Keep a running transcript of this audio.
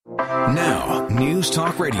Now, News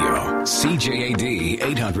Talk Radio, CJAD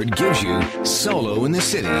 800 gives you Solo in the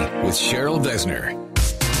City with Cheryl Vesner.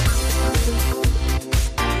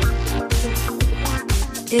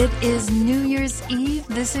 It is New Year's Eve.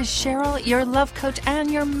 This is Cheryl, your love coach and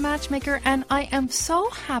your matchmaker, and I am so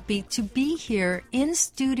happy to be here in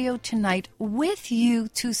studio tonight with you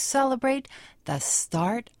to celebrate the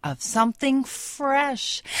start of something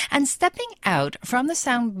fresh. And stepping out from the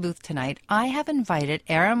sound booth tonight, I have invited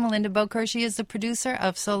Erin Melinda Boker. She is the producer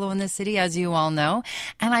of Solo in the City, as you all know.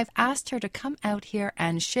 And I've asked her to come out here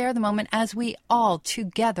and share the moment as we all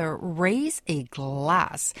together raise a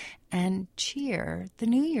glass and cheer the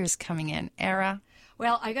New Year's coming in. Era?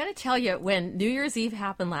 Well, I got to tell you, when New Year's Eve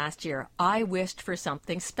happened last year, I wished for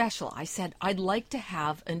something special. I said, I'd like to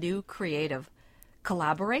have a new creative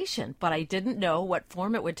collaboration, but I didn't know what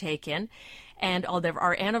form it would take in. And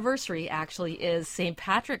our anniversary actually is St.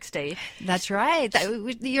 Patrick's Day. That's right.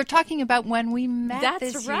 You're talking about when we met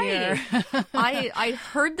this year. I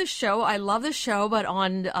heard the show. I love the show. But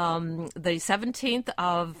on the 17th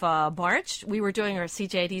of March, we were doing our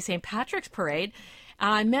CJAD St. Patrick's Parade.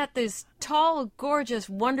 And I met this tall, gorgeous,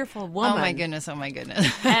 wonderful woman. Oh my goodness!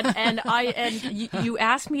 and you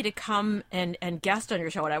asked me to come and guest on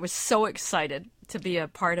your show, and I was so excited to be a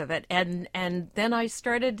part of it. And then I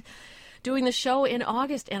started doing the show in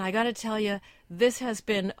August, and I got to tell you, this has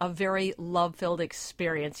been a very love-filled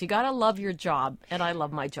experience. You got to love your job, and I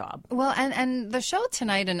love my job. Well, and the show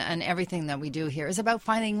tonight and everything that we do here is about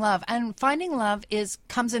finding love. And finding love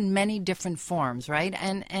comes in many different forms, right?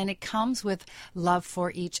 And it comes with love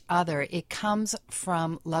for each other. It comes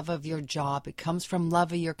from love of your job. It comes from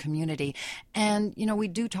love of your community. And, you know, we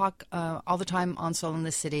do talk all the time on Soul in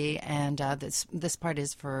the City, and this part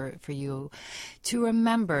is for you to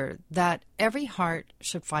remember that every heart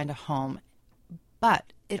should find a home.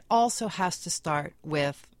 But it also has to start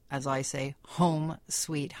with, as I say, home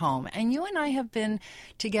sweet home. And you and I have been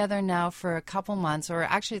together now for a couple months, or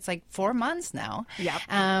actually it's like 4 months now. Yep.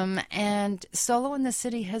 And Solo in the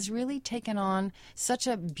City has really taken on such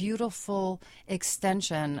a beautiful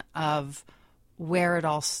extension of where it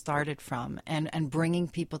all started from and bringing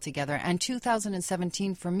people together. And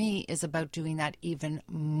 2017 for me is about doing that even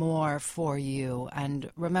more for you.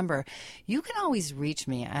 And remember, you can always reach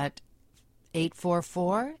me at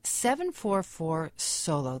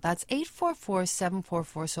 844-744-SOLO. That's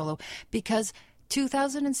 844-744-SOLO, because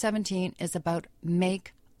 2017 is about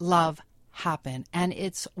make love happen. And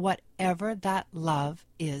it's whatever that love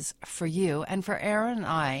is for you. And for Aaron and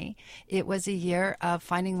I, it was a year of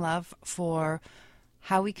finding love for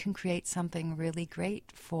how we can create something really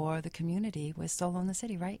great for the community with Solo in the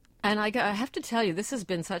City, right? And I have to tell you, this has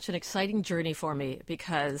been such an exciting journey for me,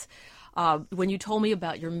 because when you told me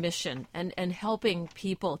about your mission and helping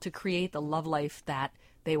people to create the love life that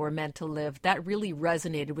they were meant to live, that really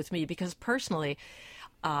resonated with me, because personally,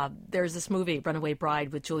 there's this movie, Runaway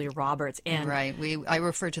Bride, with Julia Roberts. And right. I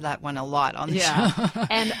refer to that one a lot on the show.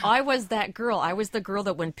 And I was that girl. I was the girl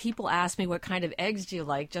that when people asked me what kind of eggs do you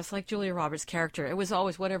like, just like Julia Roberts' character, it was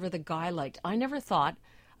always whatever the guy liked. I never thought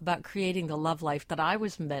about creating the love life that I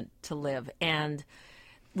was meant to live. And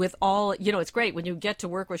with all, you know, it's great when you get to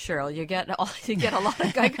work with Cheryl. I got a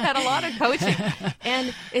lot of coaching,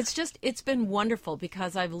 and it's been wonderful,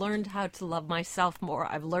 because I've learned how to love myself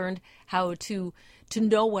more. I've learned how to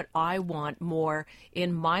know what I want more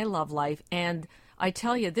in my love life. And I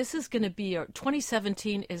tell you, this is going to be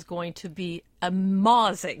 2017 is going to be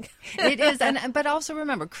amazing. It is, but also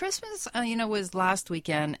remember, Christmas, was last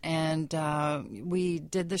weekend, and we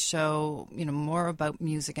did the show, more about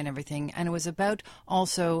music and everything, and it was about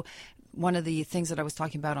also. One of the things that I was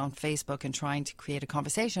talking about on Facebook and trying to create a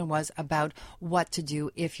conversation was about what to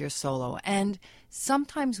do if you're solo. And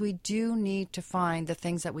sometimes we do need to find the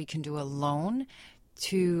things that we can do alone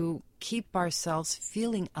to keep ourselves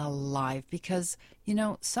feeling alive, because,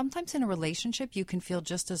 sometimes in a relationship you can feel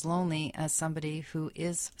just as lonely as somebody who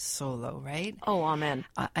is solo, right? Oh, amen.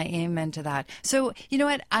 I amen to that. So, you know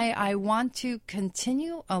what? I want to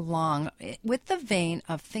continue along with the vein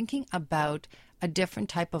of thinking about a different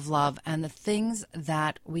type of love and the things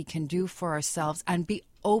that we can do for ourselves and be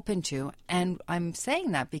open to. And I'm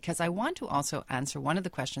saying that because I want to also answer one of the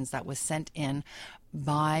questions that was sent in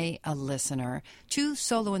by a listener to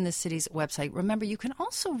Solo in the City's website. Remember, you can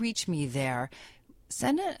also reach me there.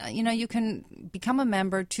 Send it, you can become a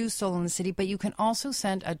member to Solo in the City, but you can also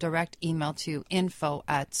send a direct email to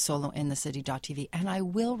info@solointhecity.tv, and I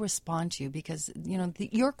will respond to you, because,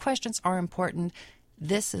 your questions are important.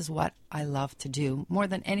 This is what I love to do more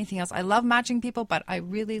than anything else. I love matching people, but I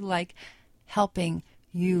really like helping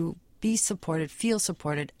you be supported, feel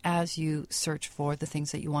supported as you search for the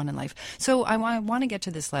things that you want in life. So I want to get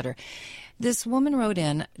to this letter. This woman wrote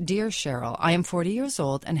in, "Dear Cheryl, I am 40 years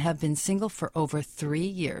old and have been single for over 3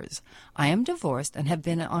 years. I am divorced and have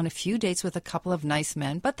been on a few dates with a couple of nice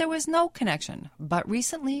men, but there was no connection. But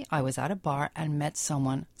recently I was at a bar and met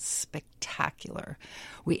someone spectacular.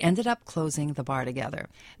 We ended up closing the bar together.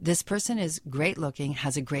 This person is great looking,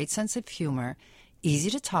 has a great sense of humor, easy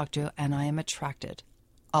to talk to, and I am attracted.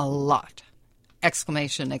 A lot.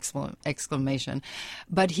 Exclamation.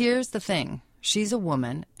 But here's the thing. She's a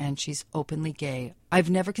woman, and she's openly gay.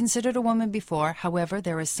 I've never considered a woman before. However,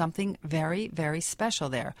 there is something very, very special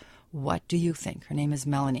there. What do you think?" Her name is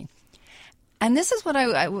Melanie. And this is what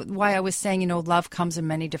why I was saying, love comes in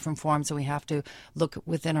many different forms, and we have to look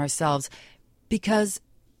within ourselves, because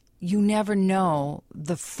you never know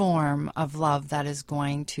the form of love that is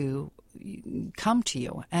going to come to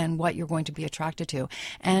you and what you're going to be attracted to.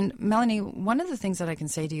 And Melanie, one of the things that I can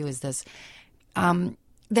say to you is this.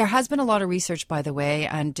 There has been a lot of research, by the way,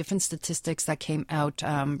 and different statistics that came out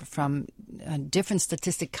from different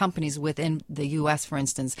statistic companies within the U.S., for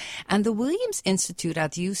instance. And the Williams Institute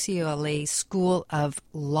at the UCLA School of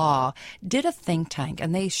Law did a think tank,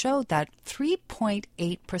 and they showed that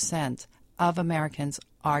 3.8% of Americans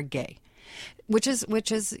are gay, which is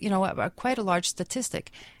quite a large statistic.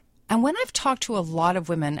 And when I've talked to a lot of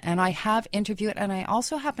women, and I have interviewed, and I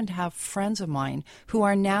also happen to have friends of mine who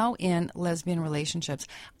are now in lesbian relationships,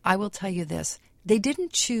 I will tell you this. They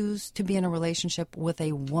didn't choose to be in a relationship with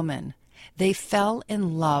a woman. They fell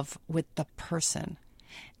in love with the person.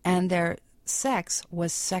 And their sex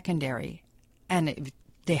was secondary. And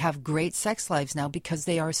they have great sex lives now because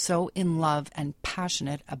they are so in love and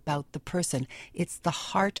passionate about the person. It's the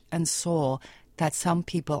heart and soul that some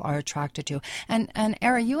people are attracted to. And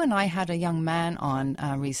Era, you and I had a young man on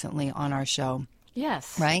recently on our show.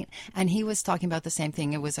 Yes. Right? And he was talking about the same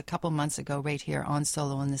thing. It was a couple months ago right here on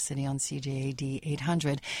Solo in the City on CJAD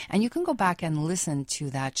 800. And you can go back and listen to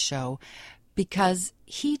that show because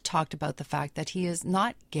he talked about the fact that he is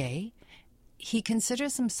not gay. He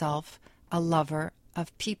considers himself a lover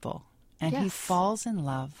of people. And he falls in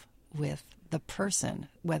love with the person,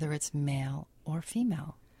 whether it's male or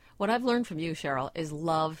female. What I've learned from you, Cheryl, is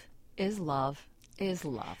love is love is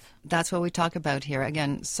love. That's what we talk about here.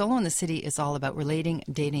 Again, Solo in the City is all about relating,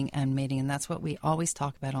 dating, and mating, and that's what we always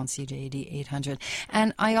talk about on CJAD 800.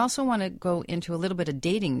 And I also want to go into a little bit of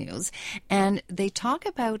dating news. And they talk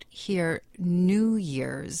about here New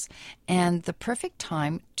Year's and the perfect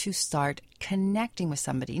time to start connecting with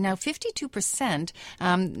somebody. Now, 52%,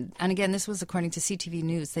 and again, this was according to CTV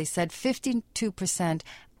News, they said 52%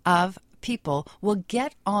 of people will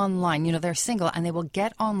get online, they're single, and they will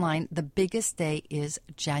get online. The biggest day is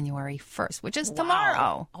January 1st, which is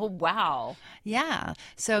tomorrow. Oh, wow. Yeah.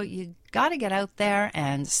 So you got to get out there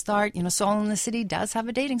and start. Solo in the City does have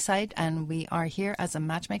a dating site, and we are here as a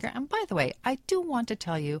matchmaker. And by the way, I do want to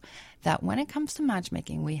tell you that when it comes to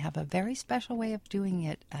matchmaking, we have a very special way of doing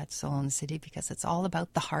it at Solo in the City because it's all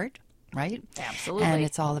about the heart. Right? Absolutely. And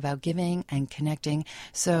it's all about giving and connecting.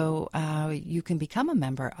 So you can become a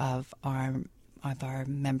member of our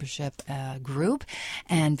membership group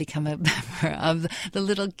and become a member of the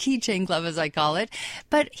little keychain club, as I call it.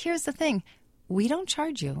 But here's the thing. We don't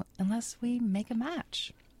charge you unless we make a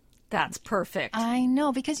match. That's perfect. I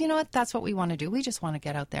know, because you know what? That's what we want to do. We just want to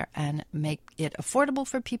get out there and make it affordable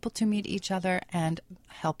for people to meet each other and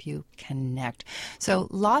help you connect. So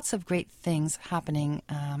lots of great things happening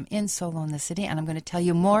in Solo in the City, and I'm going to tell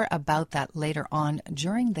you more about that later on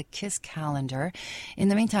during the KISS calendar. In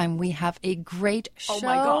the meantime, we have a great show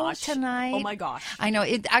tonight. Oh my gosh. I know.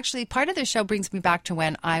 It actually, part of the show brings me back to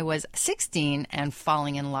when I was 16 and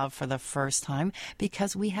falling in love for the first time,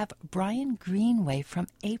 because we have Brian Greenway from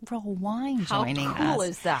April Wine joining us. How cool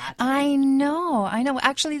is that? I know.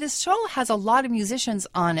 Actually, this show has a lot of musicians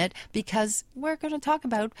on it because we're going to talk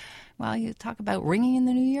about, you talk about ringing in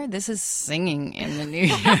the new year. This is singing in the new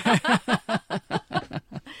year.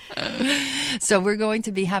 So we're going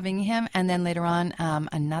to be having him. And then later on,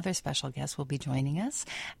 another special guest will be joining us,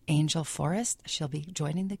 Angel Forrest. She'll be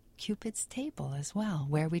joining the Cupid's Table as well,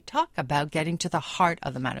 where we talk about getting to the heart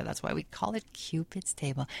of the matter. That's why we call it Cupid's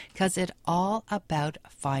Table, because it's all about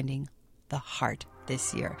finding the heart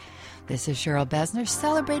this year. This is Cheryl Besner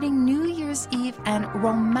celebrating New Year's Eve, and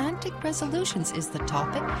romantic resolutions is the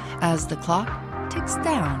topic. As the clock ticks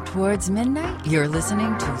down towards midnight, you're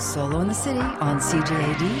listening to Solo in the City on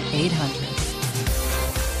CJAD 800.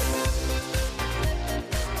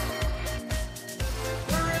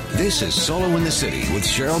 This is Solo in the City with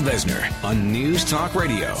Cheryl Besner on News Talk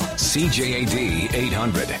Radio, CJAD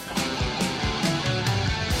 800.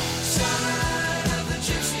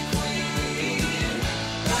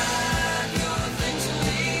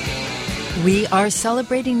 We are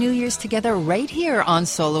celebrating New Year's together right here on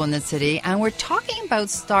Solo in the City, and we're talking about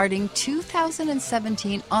starting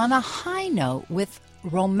 2017 on a high note with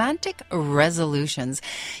romantic resolutions.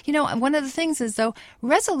 You know, one of the things is, though,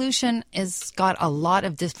 resolution has got a lot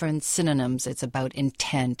of different synonyms. It's about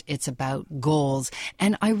intent, it's about goals,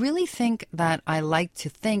 and I really think that I like to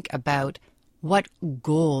think about what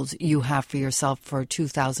goals you have for yourself for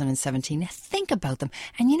 2017. Think about them,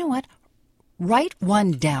 and you know what? Write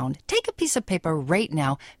one down. Take a piece of paper right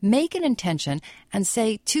now, make an intention, and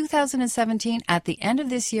say 2017, at the end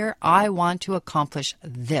of this year, I want to accomplish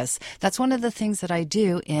this. That's one of the things that I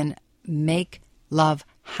do in Make Love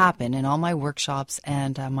Happen in all my workshops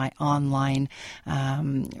and my online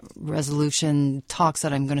resolution talks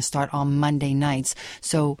that I'm going to start on Monday nights.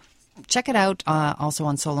 So check it out also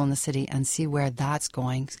on Solo in the City and see where that's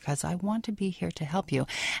going, because I want to be here to help you.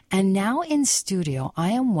 And now in studio,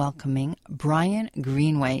 I am welcoming Brian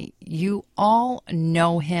Greenway. You all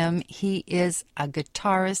know him. He is a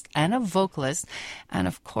guitarist and a vocalist, and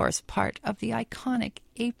of course, part of the iconic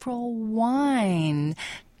April Wine.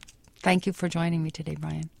 Thank you for joining me today,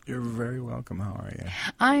 Brian. You're very welcome. How are you?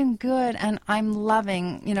 I'm good, and I'm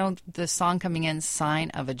loving, you know, the song coming in, Sign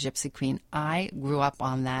of a Gypsy Queen. I grew up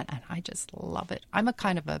on that, and I just love it. I'm a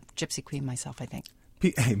kind of a gypsy queen myself, I think.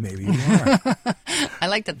 Hey, maybe you are. I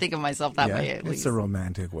like to think of myself that way, at least. It's a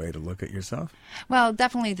romantic way to look at yourself. Well,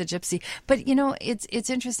 definitely the gypsy. But, you know, it's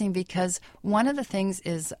interesting because one of the things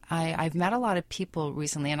is I've met a lot of people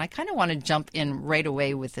recently, and I kind of want to jump in right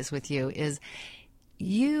away with this with you, is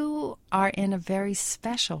you are in a very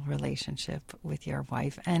special relationship with your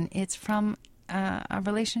wife, and it's from a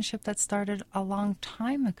relationship that started a long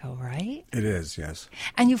time ago, right? It is, yes.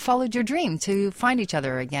 And you followed your dream to find each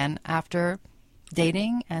other again after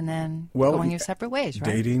dating and then going your separate ways,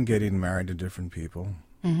 right? Dating, getting married to different people,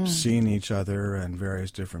 seeing each other in various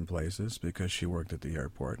different places because she worked at the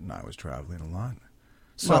airport and I was traveling a lot.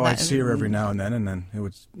 So I'd see her every now and then it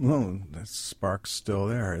would, the spark's still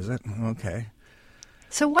there, is it? Okay.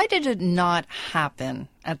 So why did it not happen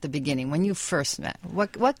at the beginning when you first met?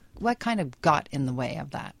 What kind of got in the way of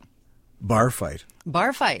that? Bar fight.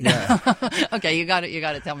 Bar fight. Yeah. Okay, you got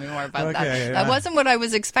to tell me more about that. Yeah. That wasn't what I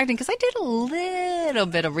was expecting, because I did a little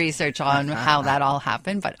bit of research on how that all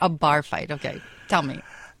happened, but a bar fight. Okay, tell me.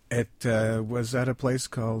 It was at a place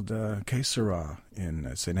called Que Sera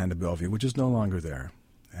in St. Anne de Bellevue, which is no longer there,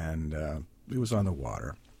 and it was on the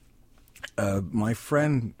water. My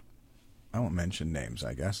friend, I won't mention names,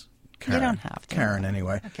 I guess. Karen, you don't have to. Karen,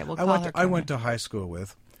 anyway. Okay, we'll call her Karen. I went to high school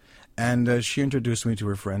with, and she introduced me to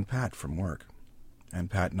her friend Pat from work. And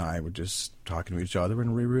Pat and I were just talking to each other,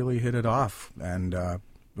 and we really hit it off. And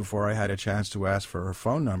before I had a chance to ask for her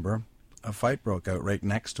phone number, a fight broke out right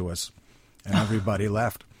next to us, and everybody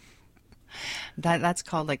left. That's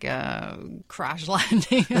called like a crash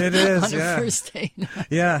landing. It is, on a first date.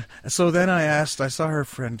 Yeah. So then I saw her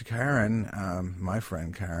friend Karen, my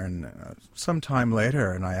friend Karen, some time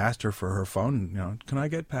later, and I asked her for her phone. Can I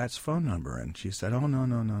get Pat's phone number? And she said, "Oh,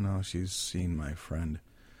 no, she's seen my friend."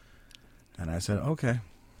 And I said, "Okay."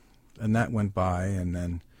 And that went by, and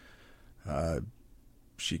then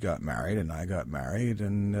she got married, and I got married,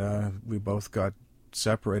 and we both got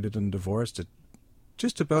separated and divorced at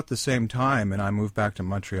just about the same time, and I moved back to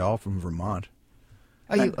Montreal from Vermont.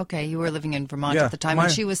 Oh, you were living in Vermont at the time,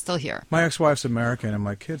 and she was still here. My ex-wife's American, and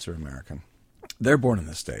my kids are American. They're born in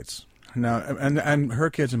the States. Now, and her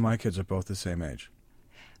kids and my kids are both the same age.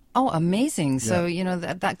 Oh, amazing. So,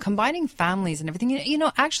 Yeah. that combining families and everything,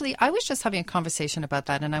 actually, I was just having a conversation about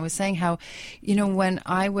that. And I was saying how, when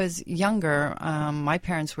I was younger, my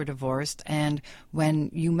parents were divorced. And when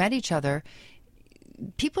you met each other,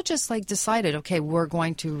 people just decided, okay, we're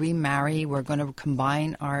going to remarry, we're going to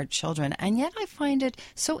combine our children. And yet I find it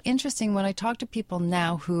so interesting when I talk to people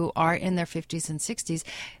now who are in their 50s and 60s.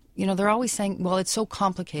 They're always saying, well, it's so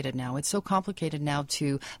complicated now. It's so complicated now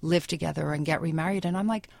to live together and get remarried. And I'm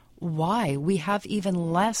like, why? We have even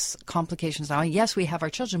less complications now. Yes, we have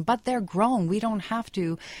our children, but they're grown. We don't have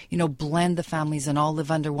to, blend the families and all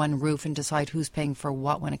live under one roof and decide who's paying for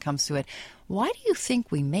what when it comes to it. Why do you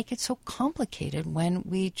think we make it so complicated when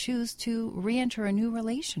we choose to re-enter a new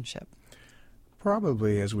relationship?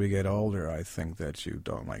 Probably as we get older, I think that you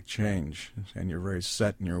don't like change, and you're very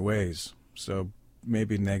set in your ways. So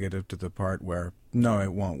maybe negative to the part where, no,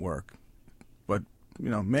 it won't work. But,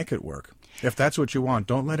 make it work. If that's what you want,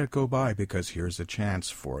 don't let it go by, because here's a chance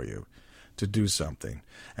for you to do something.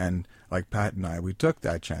 And like Pat and I, we took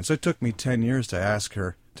that chance. It took me 10 years to ask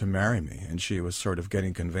her to marry me, and she was sort of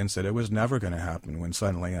getting convinced that it was never going to happen when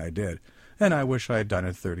suddenly I did. And I wish I had done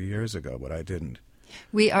it 30 years ago, but I didn't.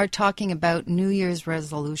 We are talking about New Year's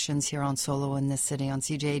resolutions here on Solo in this City on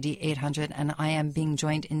CJAD 800, and I am being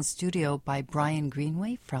joined in studio by Brian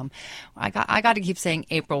Greenway from, I got to keep saying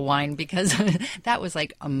April Wine because that was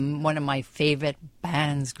like one of my favorite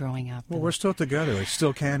bands growing up. Well, we're still together. We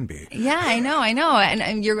still can be. Yeah, I know.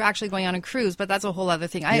 And you're actually going on a cruise, but that's a whole other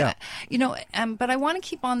thing. But I want to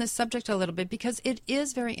keep on this subject a little bit because it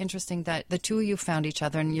is very interesting that the two of you found each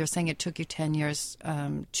other, and you're saying it took you 10 years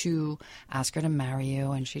to ask her to marry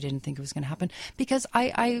you, and she didn't think it was going to happen. Because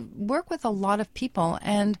I work with a lot of people,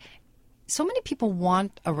 and so many people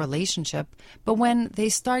want a relationship, but when they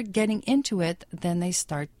start getting into it, then they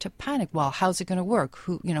start to panic. Well, how's it going to work?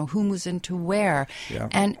 Who moves into where? Yeah.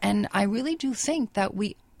 And I really do think that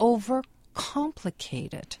we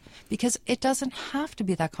overcomplicate it because it doesn't have to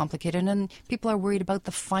be that complicated. And people are worried about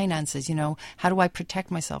the finances. How do I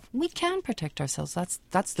protect myself? We can protect ourselves.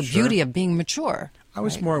 That's the beauty of being mature. I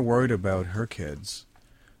was more worried about her kids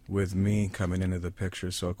with me coming into the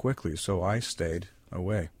picture so quickly. So I stayed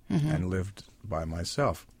away and lived by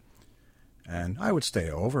myself. And I would stay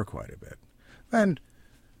over quite a bit. And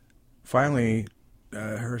finally,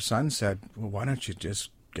 her son said, well, why don't you just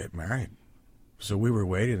get married? So we were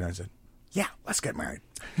waiting, and I said, yeah, let's get married.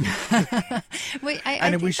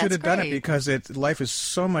 And we should have done it because life is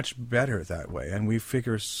so much better that way. And we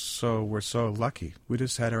figure we're so lucky. We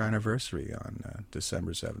just had our anniversary on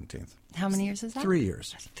December 17th. How many years is that? 3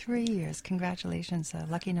 years. 3 years. Congratulations.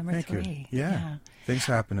 Lucky number Thank 3. You. Yeah. Things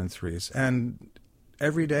happen in threes. And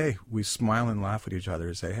every day we smile and laugh at each other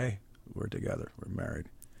and say, hey, we're together. We're married.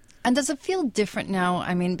 And does it feel different now?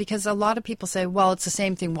 I mean, because a lot of people say, well, it's the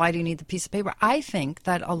same thing. Why do you need the piece of paper? I think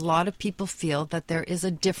that a lot of people feel that there is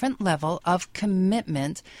a different level of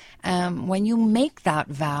commitment when you make that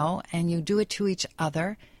vow and you do it to each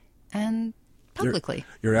other and publicly.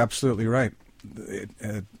 You're absolutely right.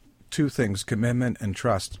 Two things, commitment and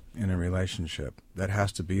trust in a relationship. That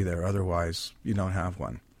has to be there. Otherwise, you don't have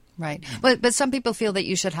one. Right. But some people feel that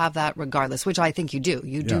you should have that regardless, which I think you do.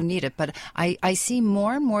 You do need it. But I see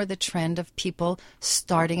more and more the trend of people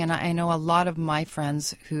starting, and I know a lot of my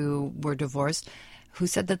friends who were divorced who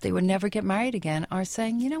said that they would never get married again are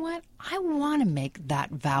saying, you know what, I want to make that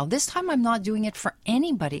vow. This time I'm not doing it for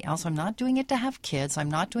anybody else. I'm not doing it to have kids. I'm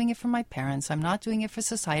not doing it for my parents. I'm not doing it for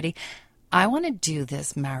society. I want to do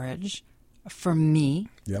this marriage for me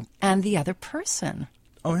and the other person.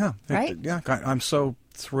 Oh, yeah. Right? I'm so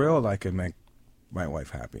thrilled I can make my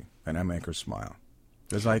wife happy and I make her smile.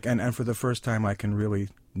 It's like, and for the first time I can really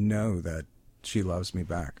know that she loves me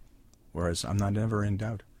back, whereas I'm not ever in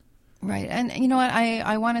doubt. Right. And you know what?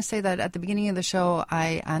 I want to say that at the beginning of the show,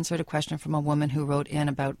 I answered a question from a woman who wrote in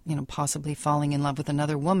about, possibly falling in love with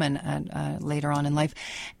another woman later on in life.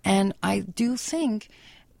 And I do think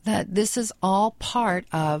that this is all part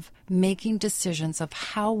of making decisions of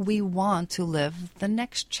how we want to live the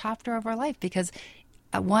next chapter of our life. Because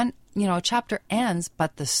a chapter ends,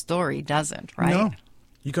 but the story doesn't, right? No.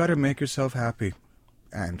 You got to make yourself happy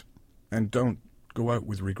and don't go out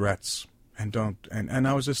with regrets. And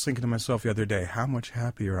I was just thinking to myself the other day, how much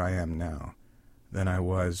happier I am now than I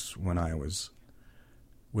was when I was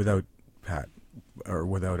without Pat or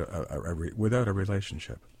without a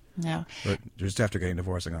relationship. Yeah. But just after getting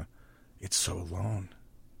divorced, I go, it's so alone.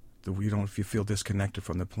 You feel disconnected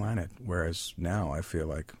from the planet. Whereas now I feel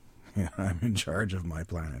like I'm in charge of my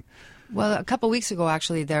planet. Well, a couple of weeks ago,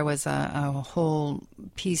 actually, there was a whole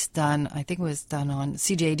piece done, I think it was done on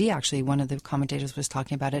CJAD, actually. One of the commentators was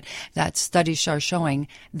talking about it, that studies are showing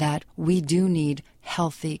that we do need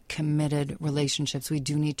healthy, committed relationships. We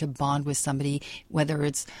do need to bond with somebody, whether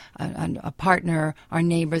it's a partner, our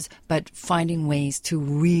neighbors, but finding ways to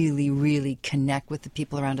really, really connect with the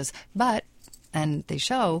people around us. And they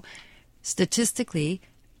show, statistically,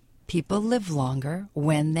 people live longer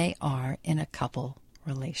when they are in a couple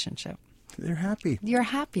relationship. They're happy. You're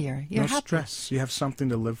happier. You're no stress. You have something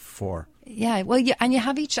to live for. Yeah. Well, and you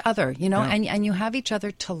have each other, and you have each other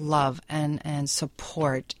to love and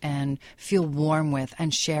support and feel warm with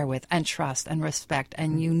and share with and trust and respect.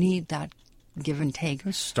 And you need that give and take.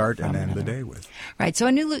 Start and end the day with. Right. So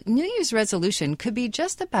a New Year's resolution could be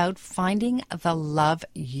just about finding the love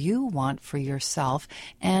you want for yourself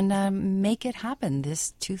and make it happen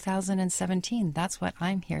this 2017. That's what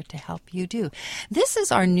I'm here to help you do. This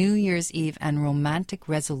is our New Year's Eve and romantic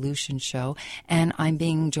resolution show, and I'm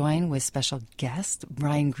being joined with special guest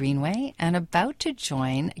Brian Greenway and about to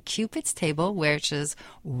join Cupid's Table, which is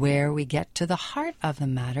where we get to the heart of the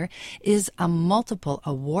matter, is a multiple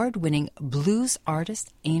award-winning blues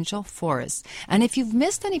artist, Angel Forrest. And if you've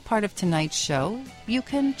missed any part of tonight's show, you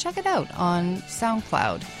can check it out on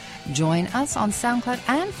SoundCloud. Join us on SoundCloud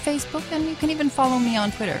and Facebook, and you can even follow me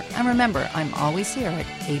on Twitter. And remember, I'm always here at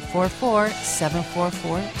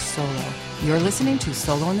 844-744-SOLO. You're listening to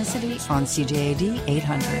Solo in the City on CJAD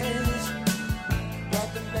 800.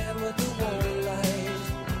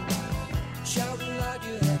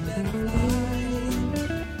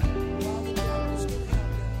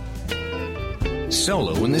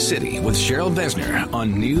 Solo in the City with Cheryl Besner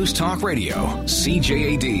on News Talk Radio,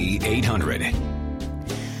 CJAD 800.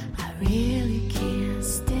 I really can't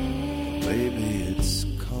stay. Baby, it's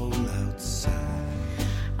cold outside.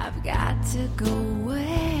 I've got to go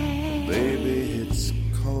away. Baby, it's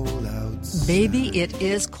cold outside. Baby, it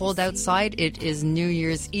is cold outside. It is New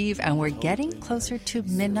Year's Eve, and we're getting closer to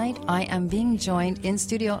midnight. I am being joined in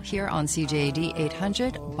studio here on CJAD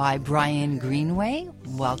 800 by Brian Greenway.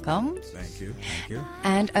 Welcome. Thank you. Thank you.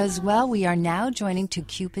 And as well, we are now joining to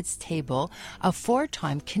Cupid's Table a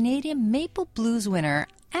 4-time Canadian Maple Blues winner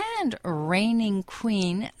and reigning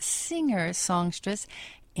queen, singer, songstress,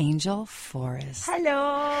 Angel Forrest.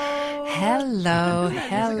 Hello. Hello,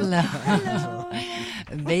 hello.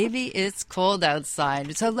 Baby, it's cold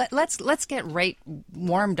outside. So let's get right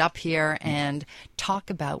warmed up here and talk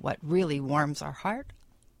about what really warms our heart.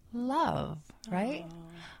 Love, right?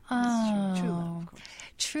 That's true. True love, of course.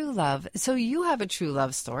 True love. So you have a true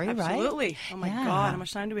love story, right? Absolutely. Oh my Yeah. God, how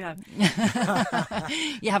much time do we have?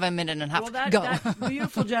 You have a minute and a half. Well, Go. that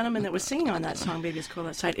beautiful gentleman that was singing on that song, Baby It's Cold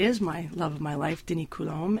Outside, is my love of my life, Denis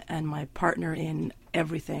Coulombe, and my partner in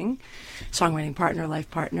everything. Songwriting partner,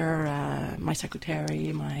 life partner, my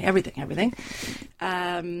secretary, my everything.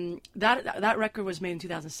 That record was made in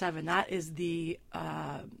 2007. That is the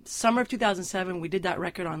summer of 2007. We did that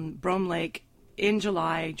record on Brome Lake in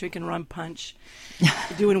July, drinking rum punch,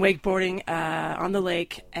 doing wakeboarding on the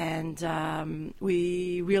lake, and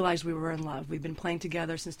we realized we were in love. We've been playing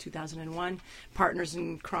together since 2001, partners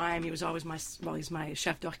in crime. He was always he's my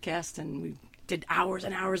chef d'orchestre, and we did hours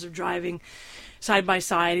and hours of driving side by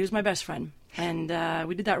side. He was my best friend, and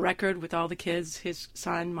we did that record with all the kids, his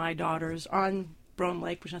son, my daughters, on Brome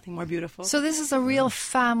Lake, which is nothing more beautiful. So this is a real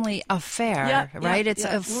family affair, right? It's a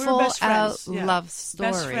We were full-out best friends, love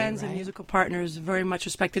story. Best friends right? and musical partners, very much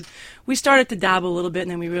respected. We started to dabble a little bit,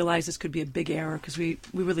 and then we realized this could be a big error because we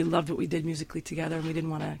really loved what we did musically together, and we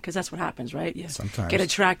didn't want to, because that's what happens, right? You Sometimes. get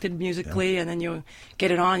attracted musically, and then you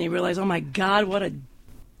get it on, and you realize, oh my God, what a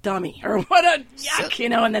dummy, or what a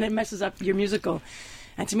yuck, and then it messes up your musical.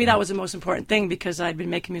 And to me, that was the most important thing, because I'd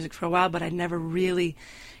been making music for a while, but I'd never really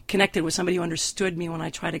connected with somebody who understood me when I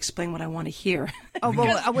try to explain what I want to hear. Oh,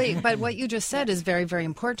 well, wait, but what you just said is very, very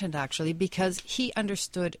important, actually, because he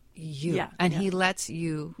understood you, and he lets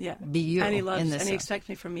you be you. And he loves, in this and he expects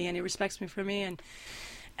me from me, and he respects me for me,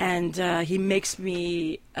 and he makes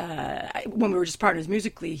me. When we were just partners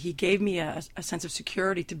musically, he gave me a sense of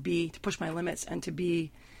security to push my limits, and to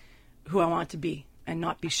be who I want to be. And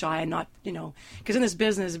not be shy, and not, because in this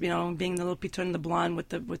business, being the little pitun, the blonde with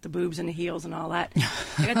the boobs and the heels and all that.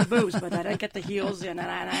 I got the boobs, but I didn't get the heels, and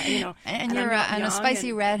you're a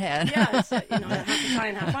spicy redhead. Yeah, it's, half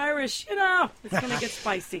Italian, half Irish. It's gonna get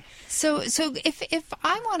spicy. So if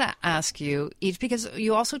I want to ask you, because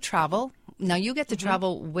you also travel. Now you get to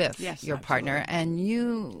travel with your partner, and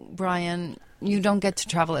you, Brian, you don't get to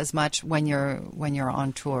travel as much when you're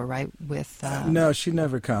on tour, right? With no, she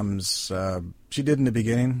never comes. She did in the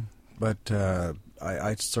beginning, but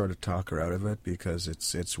I sort of talk her out of it because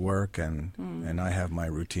it's work, and I have my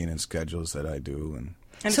routine and schedules that I do, and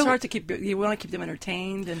it's hard to keep. You want to keep them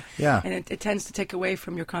entertained, and it tends to take away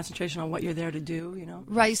from your concentration on what you're there to do.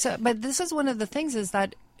 Right. So, but this is one of the things is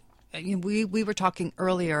that. We were talking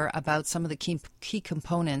earlier about some of the key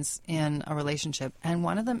components in a relationship, and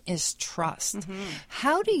one of them is trust. Mm-hmm.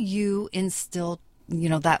 How do you instill,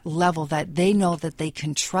 that level that they know that they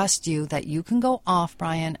can trust you, that you can go off,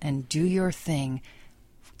 Brian, and do your thing?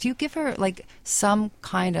 Do you give her some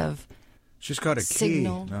kind of She's got a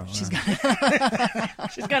signal? Key. No, she's got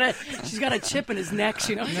she's got a chip in his neck.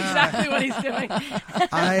 She knows exactly what he's doing.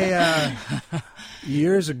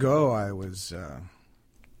 Years ago, I was.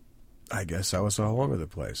 I guess I was all over the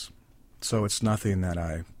place. So it's nothing that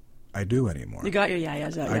I do anymore. You got your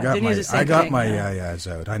yayas out. I got my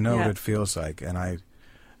yayas out. I know what it feels like, and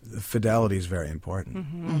fidelity is very important.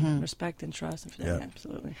 Mm-hmm. Mm-hmm. Respect and trust.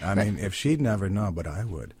 Absolutely. I mean, if she'd never know, but I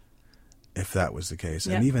would, if that was the case.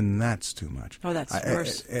 And even that's too much. Oh, that's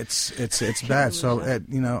worse. It's bad. So,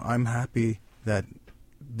 I'm happy that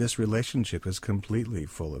this relationship is completely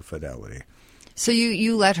full of fidelity. So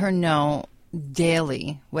you let her know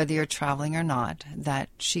daily, whether you're traveling or not, that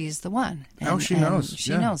she's the one. She knows.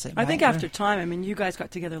 She Yeah. knows it. I think right? after time, I mean, you guys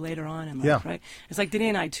got together later on in life, Yeah. right? It's like Denis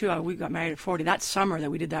and I, too. We got married at 40. That summer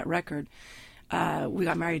that we did that record, we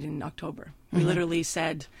got married in October. We literally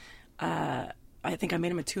said, I think I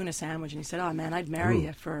made him a tuna sandwich, and he said, "Oh, man, I'd marry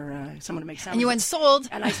you for someone to make sandwiches." And you went sold.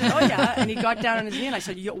 And I said, "Oh yeah." And he got down on his knee, and I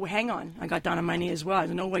said, "Yo, hang on." I got down on my knee as well. I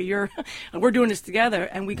said, "No way, we're doing this together."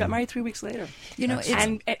 And we got married 3 weeks later. You know, it's,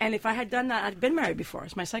 And if I had done that, I'd been married before.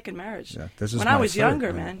 It's my second marriage. Yeah, this is when my I was third, younger,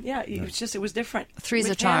 yeah. man. Yeah, it was different. three's a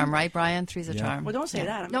With charm, him- right, Brian? Three's a charm. Well, don't say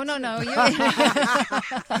that. I'm No, not no, no.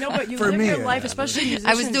 No, but you For live me, your yeah, life, yeah. especially musicians.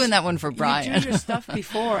 I was doing that one for Brian. You do your stuff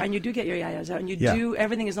before, and you do get your yayas out, and you Yeah. do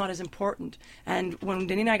everything is not as important. And when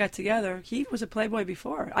Denis and I got together, he was a playboy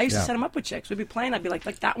before. I used to Yeah. set him up with chicks. We'd be playing. I'd be like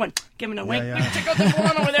that one, give him a wink. yeah. Check out the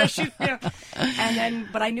one over there. Shoot. Yeah. And then,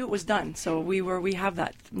 but I knew it was done. So we have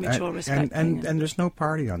that mutual respect. And thing. there's no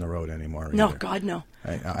party on the road anymore. No, either. God, no.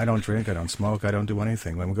 I don't drink. I don't smoke. I don't do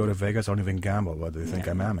anything. When we go to Vegas, I don't even gamble. But they think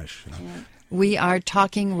I'm Amish. You know? We are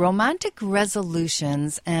talking romantic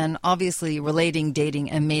resolutions and obviously relating,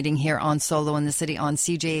 dating, and mating here on Solo in the City on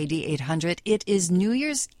CJAD 800. It is New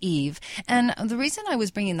Year's Eve. And the reason I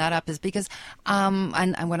was bringing that up is because,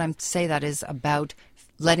 and when I say that is about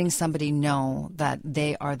letting somebody know that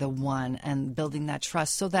they are the one and building that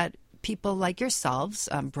trust so that people like yourselves,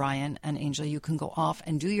 Brian and Angel, you can go off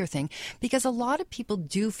and do your thing, because a lot of people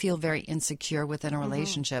do feel very insecure within a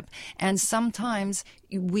relationship. And sometimes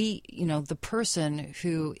the person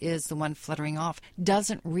who is the one fluttering off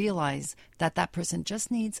doesn't realize that that person just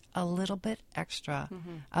needs a little bit extra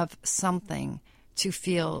of something to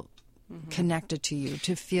feel connected to you,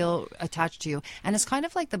 to feel attached to you. And it's kind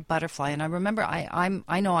of like the butterfly. And I remember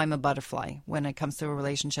I know I'm a butterfly when it comes to a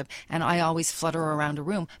relationship, and I always flutter around a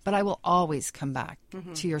room, but I will always come back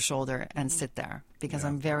to your shoulder and sit there because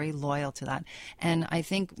I'm very loyal to that. And I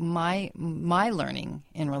think my learning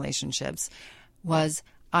in relationships was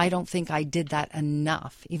I don't think I did that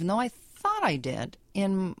enough, even though I thought I did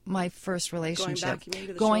in my first relationship. you mean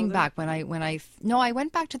to the Going shoulder? back I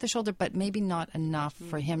went back to the shoulder, but maybe not enough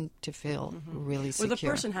for him to feel really secure. Well, the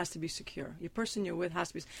person has to be secure. Your person you're with has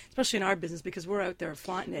to be, especially in our business, because we're out there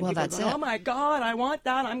flaunting it. Well, People that's going, it. "Oh my God, I want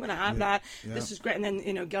that. I'm going to have that. This is great." And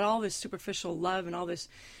then get all this superficial love and all this.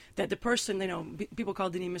 That the person, people call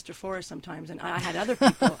Denis Mr. Forrest sometimes, and I had other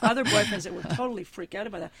people, other boyfriends that would totally freak out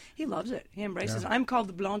about that. He loves it. He embraces it. I'm called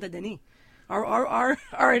the Blonde de Denis. Our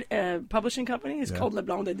publishing company is called Le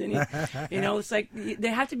Blonde de Denis. It's like they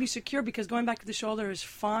have to be secure, because going back to the shoulder is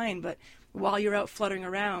fine, but while you're out fluttering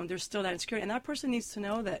around, there's still that insecurity, and that person needs to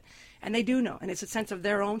know that, and they do know, and it's a sense of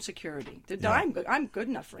their own security. I'm good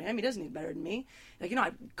enough for him. He doesn't need better than me.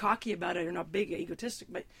 I'm cocky about it or not big, egotistic,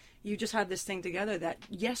 but you just have this thing together that,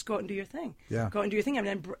 yes, go out and do your thing. Yeah. Go out and do your thing, and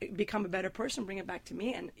then become a better person, bring it back to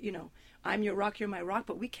me, and, I'm your rock, you're my rock,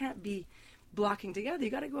 but we can't be blocking together.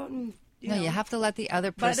 You got to go out and, you have to let the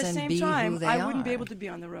other but at person the same be time, who they I wouldn't are. be able to be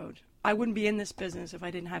on the road. I wouldn't be in this business if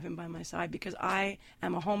I didn't have him by my side, because I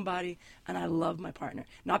am a homebody and I love my partner.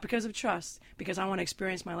 Not because of trust, because I want to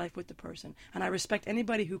experience my life with the person. And I respect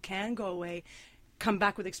anybody who can go away, come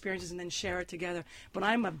back with experiences, and then share it together. But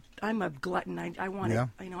I'm a glutton. I want it.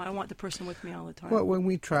 I want the person with me all the time. Well, when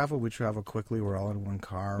we travel quickly. We're all in one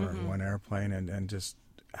car or in one airplane, and just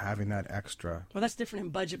having that extra. Well, that's different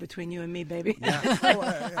in budget between you and me, baby. Yeah.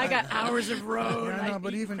 I got hours of road. Yeah, I no,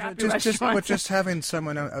 but eat even crappy restaurants. just having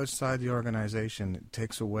someone outside the organization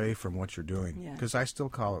takes away from what you're doing. Yeah. Because I still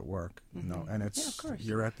call it work, and it's of course.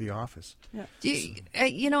 you're at the office. Yeah.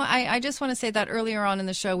 I just want to say that earlier on in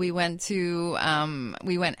the show we went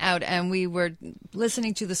out and we were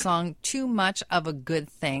listening to the song "Too Much of a Good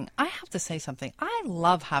Thing." I have to say something. I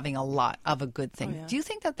love having a lot of a good thing. yeah. Do you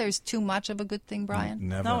think that there's too much of a good thing, Brian?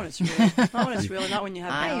 Never. Not when it's real. Not when it's real. Not when you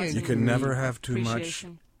have balance. You and can never have too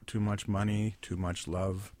appreciation. much money, too much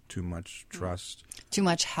love, too much trust, Too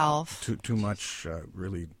much health. too much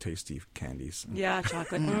really tasty candies. Yeah,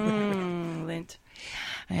 chocolate. Lint.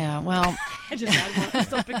 Yeah, well, I just had one. I'm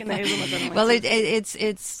still picking the hazelnuts out of my well, teeth.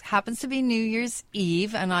 it's happens to be New Year's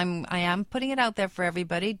Eve, and I am putting it out there for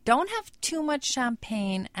everybody. Don't have too much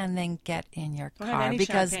champagne and then get in your Don't have car, any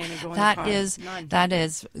because champagne and go in the that car. is None.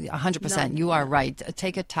 100%. None. You are right.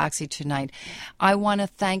 Take a taxi tonight. I want to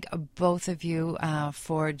thank both of you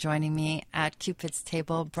for joining me at Cupid's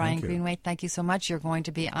Table. Brian Thank you. Greenway, thank you so much. You're going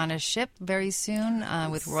to be on a ship very soon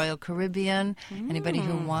with Royal Caribbean. Anybody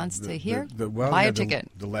who wants to hear, buy a ticket.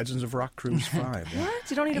 The Legends of Rock Cruise 5. Yeah. What?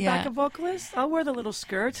 You don't need a Yeah. backup vocalist? I'll wear the little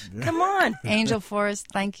skirt. Come on. Angel Forrest,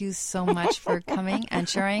 thank you so much for coming and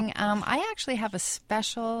sharing. I actually have a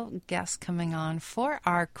special guest coming on for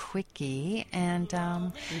our quickie, and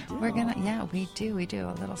we're gonna, we do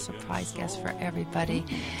a little surprise guest for everybody.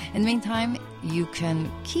 In the meantime, you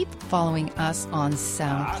can keep following us on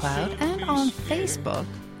SoundCloud and on Facebook.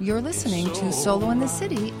 You're listening to Solo in the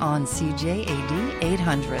City on CJAD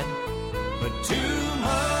 800. But too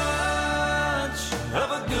much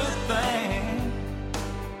of a good thing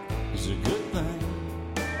is a good thing.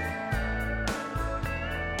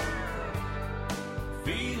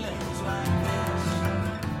 Feelings like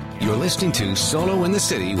this. You're listening to Solo in the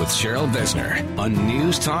City with Cheryl Vesner on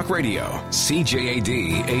News Talk Radio,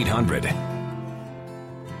 CJAD 800.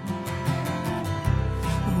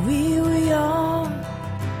 We were young,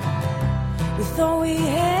 we thought we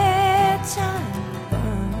had time.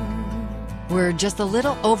 We're just a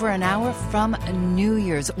little over an hour from New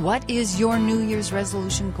Year's. What is your New Year's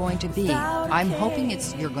resolution going to be? I'm hoping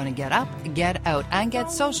you're going to get up, get out, and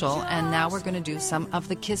get social. And now we're going to do some of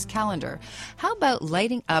the KISS calendar. How about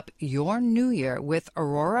lighting up your New Year with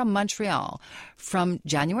Aurora Montreal from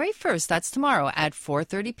January 1st, that's tomorrow, at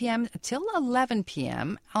 4:30 p.m. till 11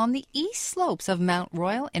 p.m. on the east slopes of Mount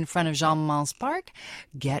Royal in front of Jean Mance Park.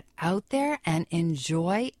 Get out there and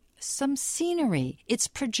enjoy some scenery. Its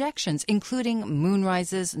projections, including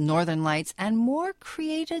moonrises, northern lights, and more,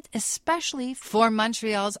 created especially for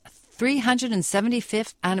Montreal's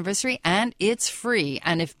 375th anniversary, and it's free.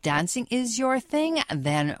 And if dancing is your thing,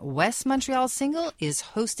 then West Montreal Single is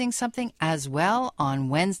hosting something as well on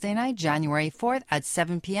Wednesday night, January 4th at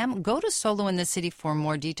 7 p.m. Go to Solo in the City for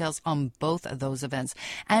more details on both of those events.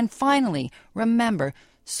 And finally, remember,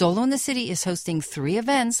 Solo in the City is hosting 3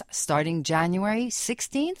 events starting January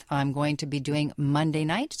 16th. I'm going to be doing Monday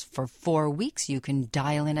nights for 4 weeks. You can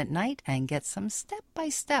dial in at night and get some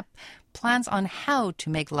step-by-step plans on how to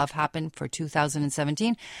make love happen for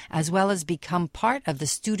 2017, as well as become part of the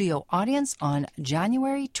studio audience on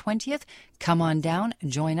January 20th. Come on down,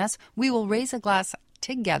 join us. We will raise a glass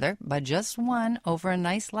together, but just one, over a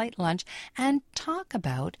nice light lunch, and talk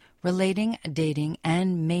about relating, dating,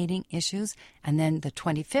 and mating issues. And then the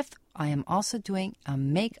 25th, I am also doing a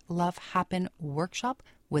Make Love Happen workshop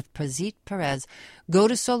with Prazeet Perez. Go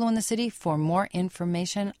to Solo in the City for more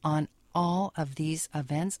information on all of these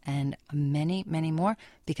events and many, many more,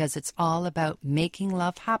 because it's all about making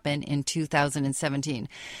love happen in 2017.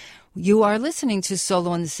 You are listening to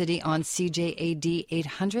Solo in the City on CJAD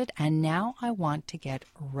 800, and now I want to get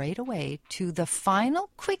right away to the final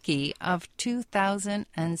quickie of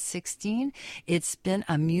 2016. It's been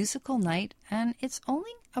a musical night, and it's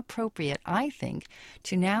only appropriate, I think,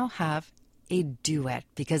 to now have a duet,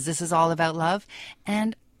 because this is all about love.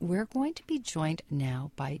 And we're going to be joined now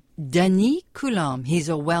by Denis Coulombe. He's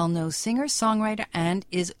a well-known singer, songwriter, and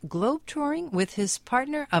is globe-touring with his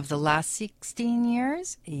partner of the last 16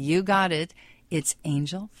 years. You got it. It's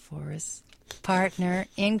Angel Forrest, partner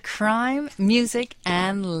in crime, music,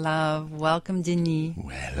 and love. Welcome, Denis.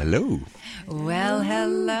 Well, hello. Well,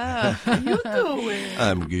 hello. How you doing?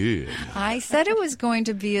 I'm good. I said it was going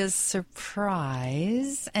to be a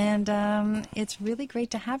surprise, and it's really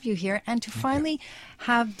great to have you here and to finally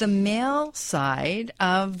have the male side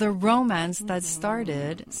of the romance that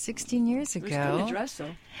started 16 years It was ago. good dress,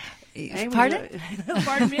 though. Hey, Pardon?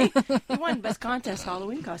 Pardon me? You won Best Contest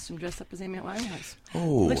Halloween costume dressed up as Amy Winehouse.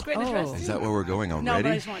 Oh, Looks great in the dress. is that where we're going already? No, but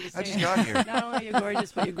I just wanted to say I just got here. Not only are you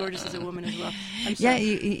gorgeous, but you're gorgeous as a woman as well. I'm Yeah,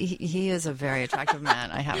 sorry. he is a very attractive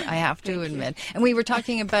man. I have to admit. And we were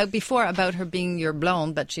talking before about her being your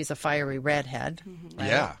blonde, but she's a fiery redhead. Right?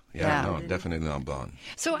 Yeah, Yeah. no, definitely not blonde.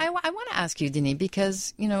 So I want to ask you, Denis,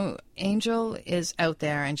 because Angel is out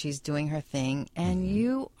there and she's doing her thing, and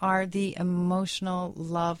you are the emotional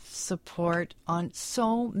love support on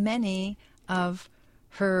so many of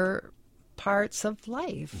her parts of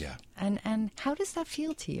life. Yeah. And how does that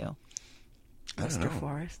feel to you? I don't know. Mr.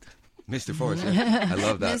 Forrest. Mr. Forrest, yeah. I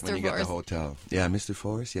love that Mr. when you get the Forrest. hotel. Yeah, Mr.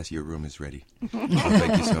 Forrest, yes, your room is ready. Oh,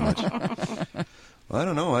 thank you so much. Well, I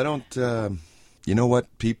don't know. I don't, you know what,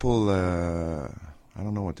 people, I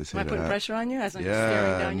don't know what to say Am I to putting that. pressure on you as I'm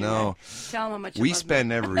staring down your no. neck? Tell them how much you We love spend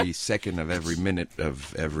me. every second of every minute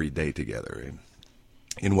of every day together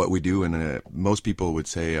in what we do, and most people would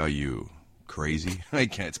say, "Are you crazy? I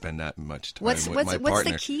can't spend that much time What's with my what's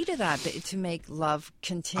partner." the key to that, to make love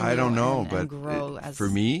continue? I don't know, and but grow as for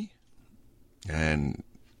me, and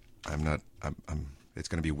I'm it's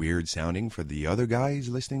going to be weird sounding for the other guys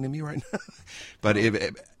listening to me right now. But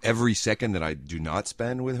if every second that I do not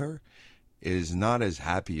spend with her is not as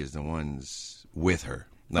happy as the ones with her.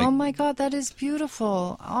 Like, oh my God, that is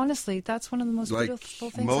beautiful. Honestly, that's one of the most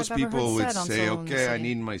beautiful things most I've ever people heard would said on say, Soul in the okay, I City.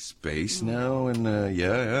 need my space now, and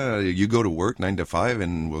you go to work 9 to 5,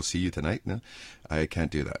 and we'll see you tonight. No, I can't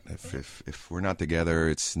do that. If we're not together,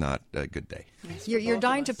 it's not a good day. You're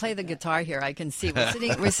dying to play the guitar here. I can see.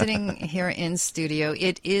 We're sitting here in studio.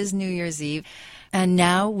 It is New Year's Eve, and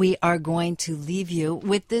now we are going to leave you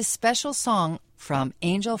with this special song from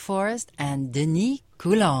Angel Forrest and Denis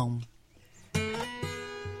Coulombe.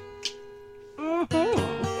 All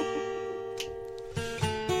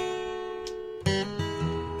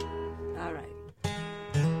right.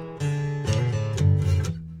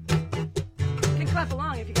 You can clap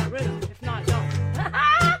along if you got rhythm. If not, don't.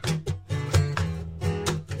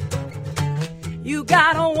 You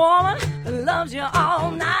got a woman that loves you all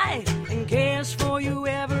night and cares for you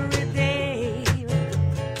every day.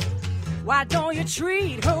 Why don't you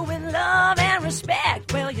treat her with love and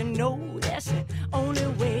respect? Well, you know that's the only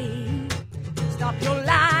way. Stop your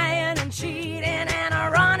lying and cheating and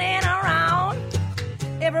running around.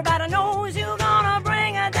 Everybody knows you're gonna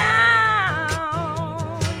bring her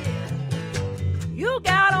down. You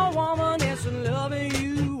got a woman that's loving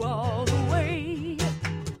you all the way.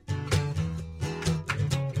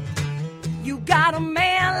 You got a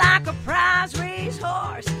man like a prize race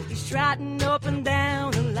horse. He's trotting up and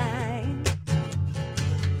down the line,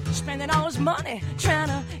 spending all his money trying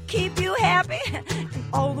to keep you happy, and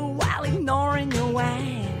all the while ignoring your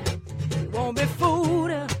whine. You won't be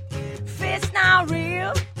fooled if it's not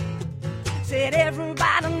real. Said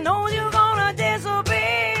everybody knows you're gonna disappear.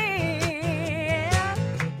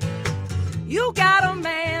 You got a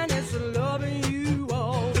man that's loving you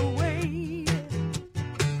all the way.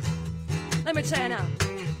 Let me tell you now,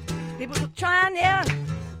 people are trying to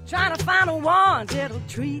find a one that'll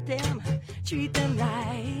treat them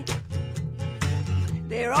right.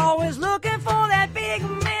 They're always looking for that big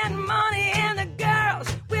man money and the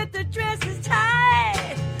girls with the dresses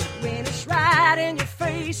tight. When it's right in your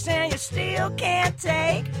face and you still can't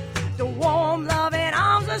take the warm loving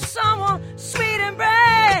arms of someone sweet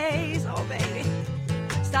embrace. Oh baby,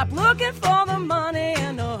 stop looking for the money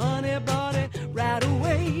and the honey bunny right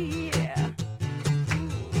away. Yeah.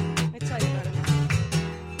 Let me tell you about it.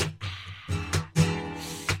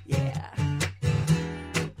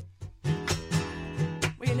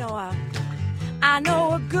 I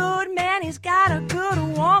know a good man, he's got a good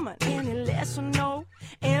woman, and he lets her know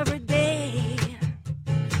every day.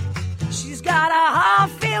 She's got a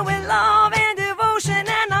heart filled with love and devotion,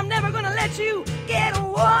 and I'm never gonna let you get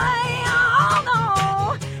away. Oh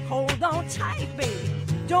no, hold on tight, baby,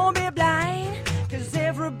 don't be blind, 'cause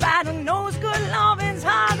everybody knows good loving's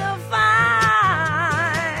hard to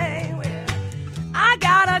find. Well, I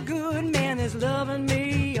got a good man that's loving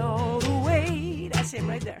me all the way. That's him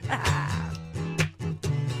right there.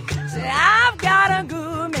 Say, I've got a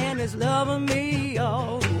good man that's loving me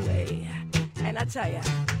all the way. And I tell ya,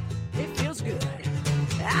 it feels good.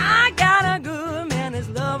 I got a good man that's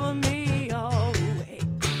loving me all the way.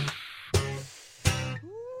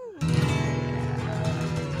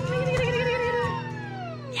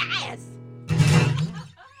 Yes!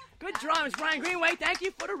 Good drums, Brian Greenway. Thank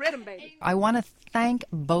you for the rhythm, baby. I want to thank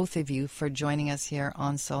both of you for joining us here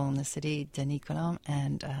on Soul in the City, Denis Coulombe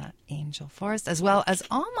and Angel Forrest, as well as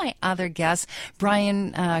all my other guests.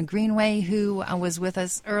 Brian Greenway, who was with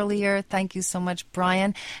us earlier. Thank you so much,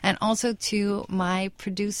 Brian. And also to my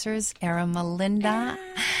producers, Era Melinda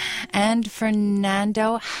and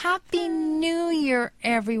Fernando. Happy New Year,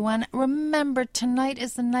 everyone. Remember, tonight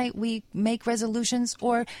is the night we make resolutions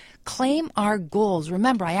or claim our goals.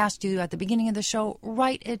 Remember, I asked you at the beginning of the show,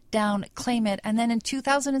 write it down, claim it, and then in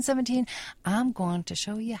 2017, I'm going to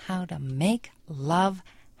show you how to make love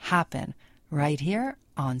happen right here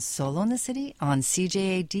on Solo in the City on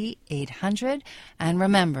CJAD 800. And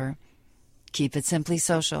remember, keep it simply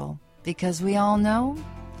social, because we all know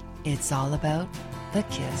it's all about the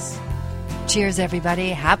kiss. Cheers, everybody.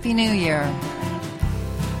 Happy New Year.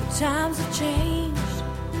 Times have changed,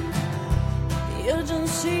 the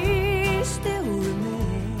urgency still remains.